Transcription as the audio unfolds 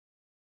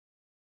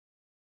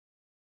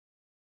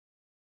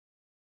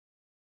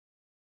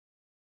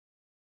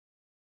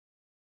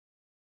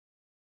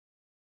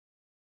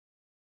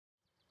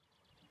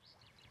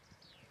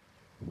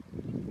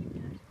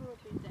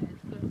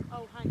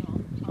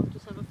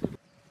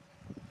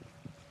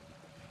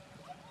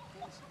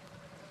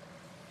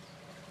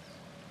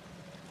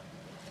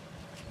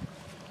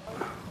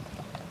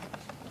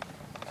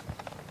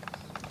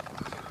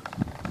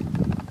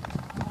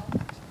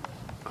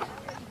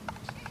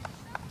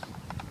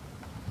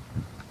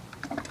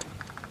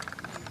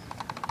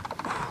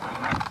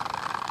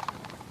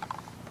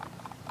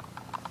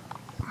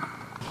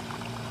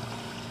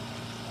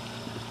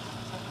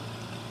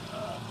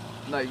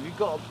No, you've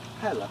got a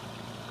propeller.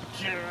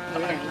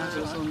 I've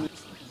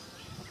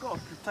got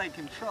to take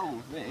control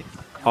of this.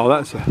 Oh,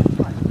 that's a...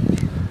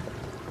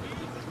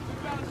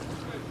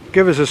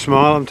 Give us a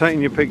smile, I'm taking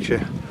your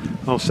picture.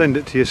 I'll send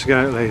it to your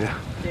scout leader.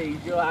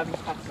 Steve, you're having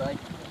passé.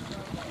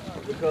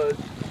 Because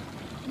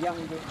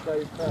youngest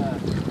goes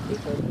first.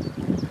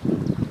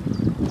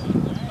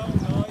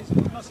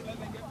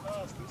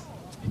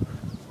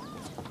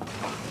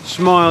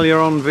 Smile,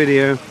 you're on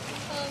video.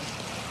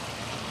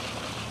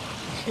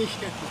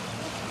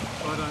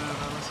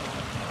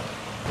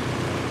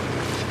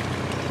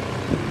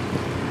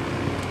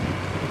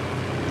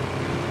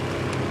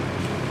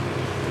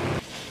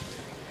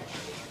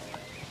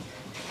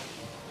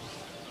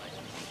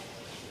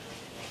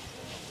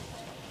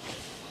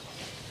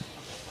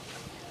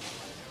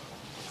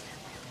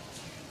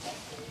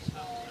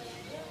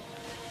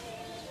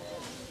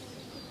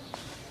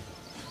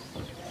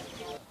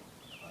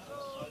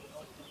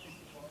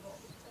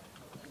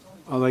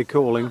 Are they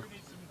calling?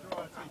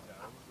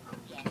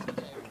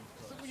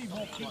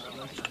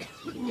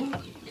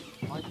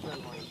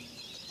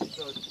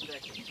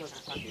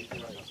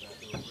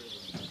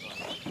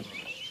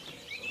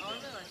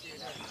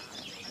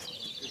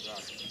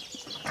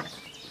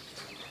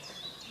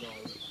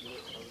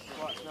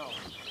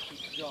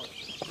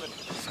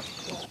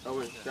 I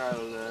went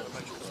down there.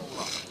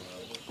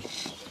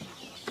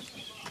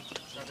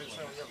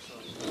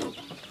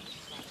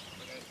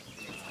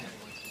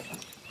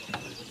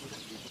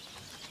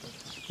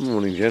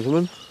 Morning,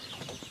 gentlemen.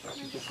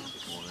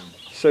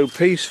 So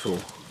peaceful.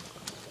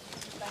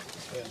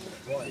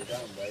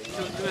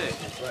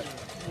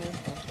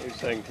 He was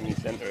saying, can you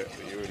centre it,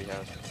 but you already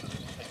have.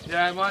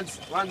 Yeah, one's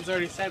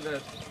already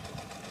centred.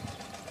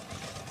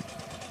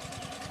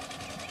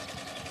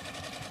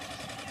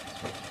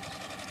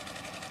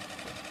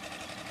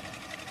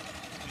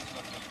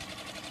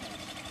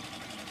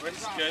 This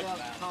is good.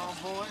 Calm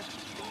boy.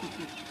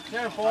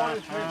 Careful,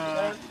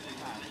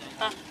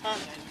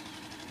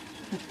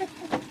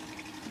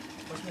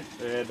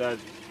 Yeah, Dad.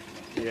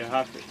 You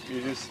have to.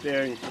 You're just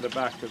staring for the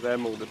back of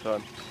them all the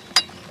time.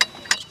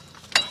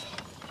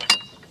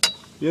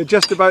 You're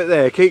just about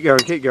there. Keep going,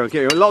 keep going,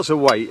 keep going. Lots of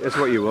weight, that's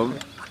what you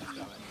want.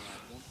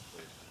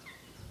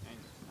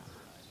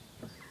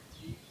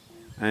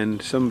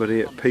 And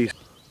somebody at peace.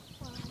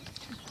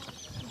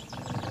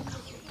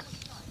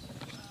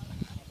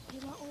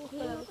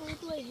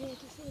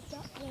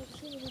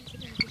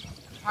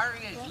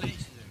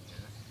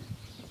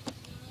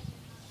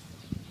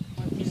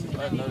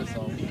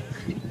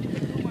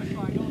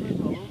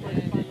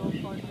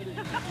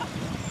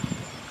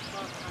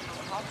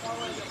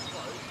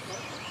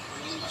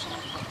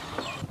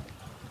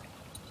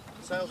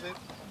 Sails in.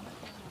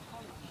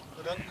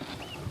 Well done.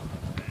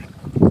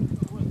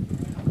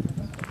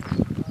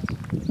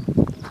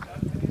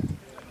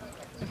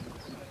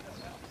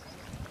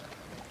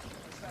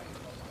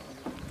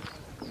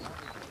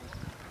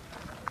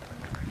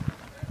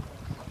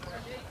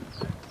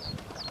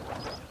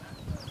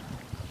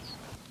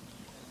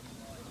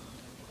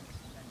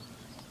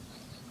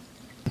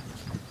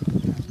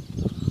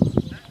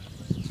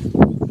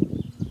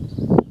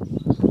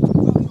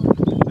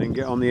 Then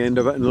get on the end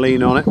of it and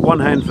lean on it. One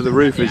hand for the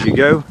roof as you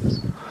go.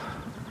 When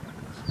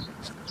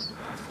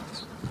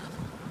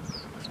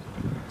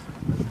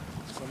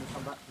we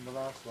come back from the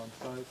last one,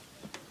 so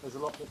there's a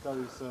lot that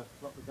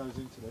goes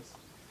into this.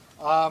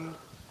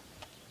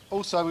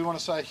 Also, we want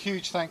to say a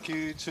huge thank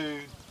you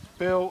to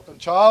Bill and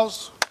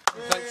Charles.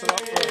 Thanks a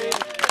lot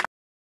for